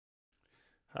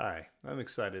Hi, I'm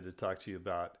excited to talk to you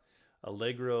about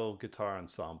Allegro Guitar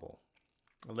Ensemble.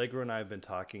 Allegro and I have been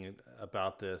talking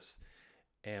about this,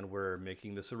 and we're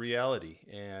making this a reality.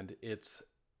 And it's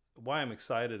why I'm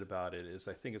excited about it is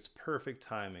I think it's perfect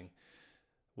timing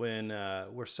when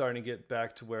we're starting to get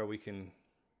back to where we can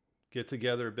get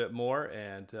together a bit more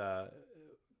and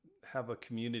have a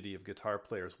community of guitar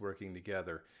players working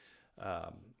together.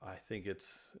 I think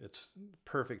it's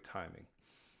perfect timing.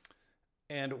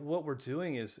 And what we're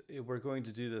doing is we're going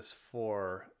to do this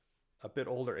for a bit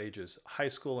older ages, high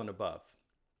school and above.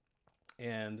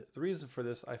 And the reason for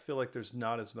this, I feel like there's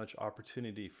not as much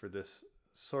opportunity for this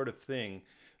sort of thing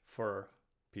for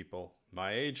people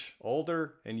my age,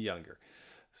 older, and younger.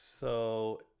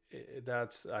 So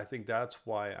I think that's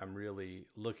why I'm really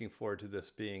looking forward to this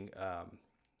being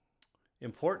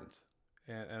important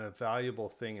and a valuable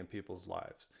thing in people's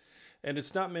lives. And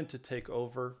it's not meant to take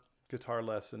over guitar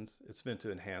lessons, it's meant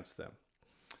to enhance them.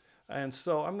 And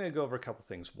so I'm going to go over a couple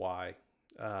things why,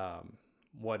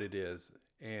 what it is,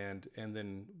 and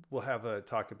then we'll have a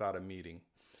talk about a meeting.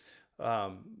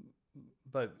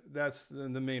 But that's the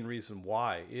main reason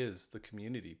why is the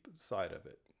community side of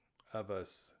it, of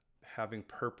us having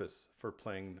purpose for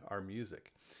playing our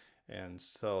music. And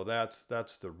so that's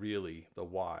the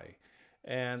why.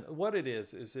 And what it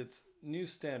is it's new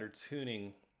standard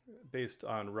tuning based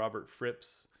on Robert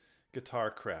Fripp's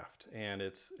guitar craft, and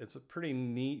it's a pretty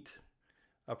neat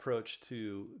approach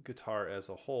to guitar as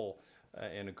a whole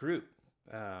in a group.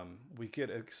 We get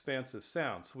expansive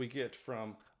sounds. So we get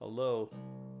from a low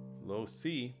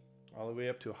C all the way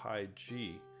up to a high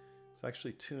G. It's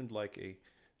actually tuned like a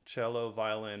cello,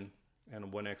 violin,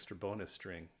 and one extra bonus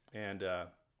string, and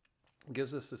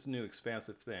gives us this new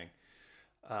expansive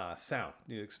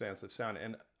new expansive sound.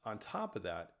 And on top of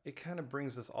that, it kind of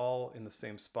brings us all in the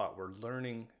same spot. We're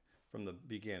learning from the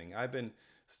beginning. I've been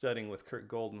studying with Kurt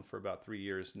Golden for about 3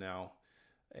 years now,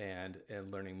 and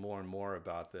learning more and more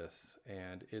about this.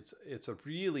 And it's a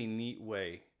really neat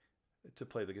way to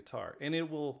play the guitar, and it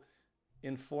will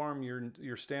inform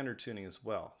your standard tuning as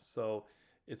well. So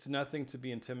it's nothing to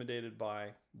be intimidated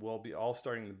by. We'll be all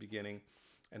starting in the beginning,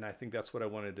 and I think that's what I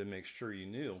wanted to make sure you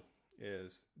knew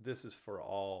is this is for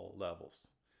all levels.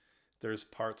 There's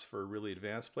parts for really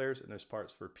advanced players, and there's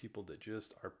parts for people that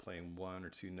just are playing one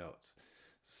or two notes.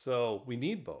 So we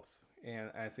need both, and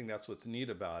I think that's what's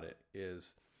neat about it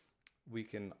is we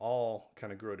can all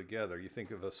kind of grow together. You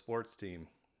think of a sports team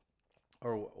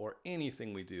or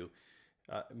anything we do,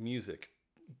 music,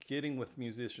 getting with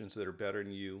musicians that are better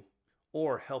than you,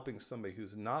 or helping somebody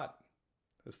who's not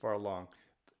as far along.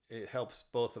 It helps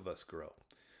both of us grow.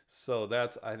 So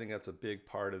I think that's a big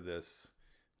part of this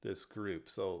group.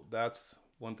 So that's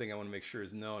one thing I want to make sure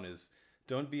is known is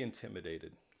don't be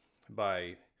intimidated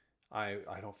by I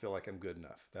don't feel like I'm good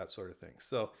enough, that sort of thing.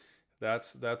 So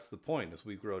that's the point as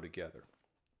we grow together.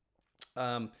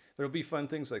 There'll be fun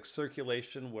things like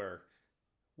circulation where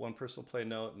one person will play a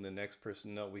note and the next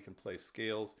person note. We can play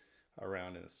scales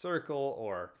around in a circle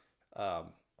or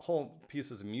whole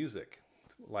pieces of music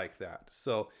like that.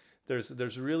 So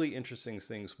there's really interesting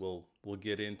things we'll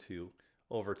get into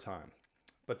over time.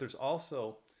 But there's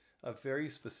also a very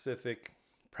specific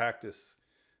practice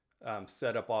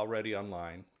set up already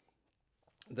online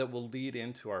that will lead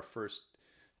into our first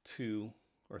 2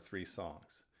 or 3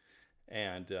 songs.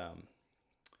 And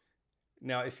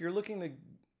now, if you're looking to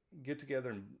get together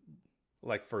and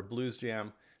like for a blues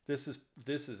jam, this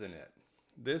isn't it.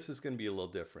 This is going to be a little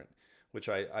different, which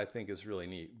I think is really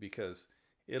neat because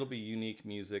it'll be unique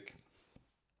music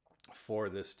for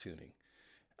this tuning.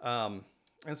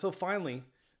 And so finally,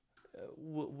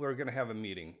 we're going to have a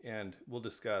meeting and we'll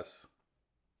discuss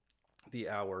the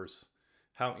hours,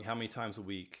 how many times a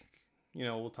week.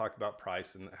 We'll talk about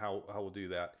price and how we'll do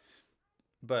that.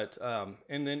 But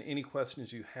and then any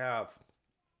questions you have,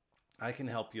 I can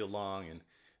help you along. And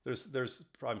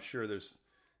I'm sure there's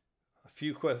a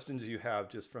few questions you have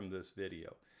just from this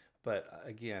video. But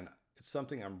again, it's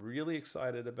something I'm really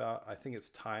excited about. I think it's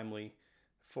timely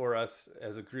for us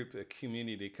as a group, a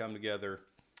community, to come together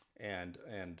and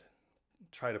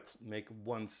try to make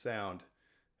one sound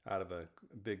out of a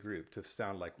big group to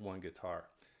sound like one guitar.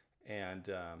 And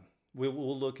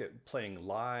we'll look at playing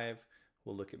live.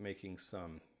 We'll look at making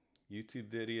some YouTube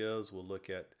videos. We'll look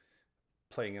at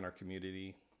playing in our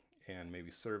community and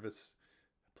maybe service,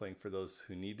 playing for those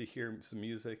who need to hear some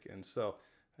music. And so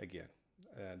again,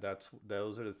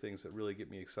 those are the things that really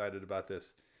get me excited about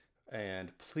this.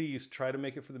 And please try to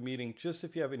make it for the meeting. Just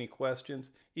if you have any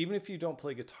questions, even if you don't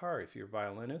play guitar, if you're a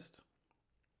violinist,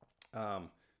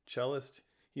 cellist,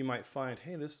 you might find,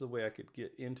 hey, this is a way I could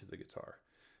get into the guitar.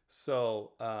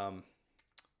 So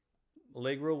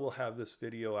Allegro will have this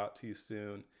video out to you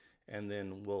soon, and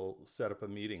then we'll set up a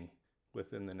meeting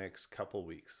within the next couple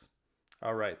weeks.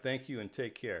 All right, thank you and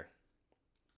take care.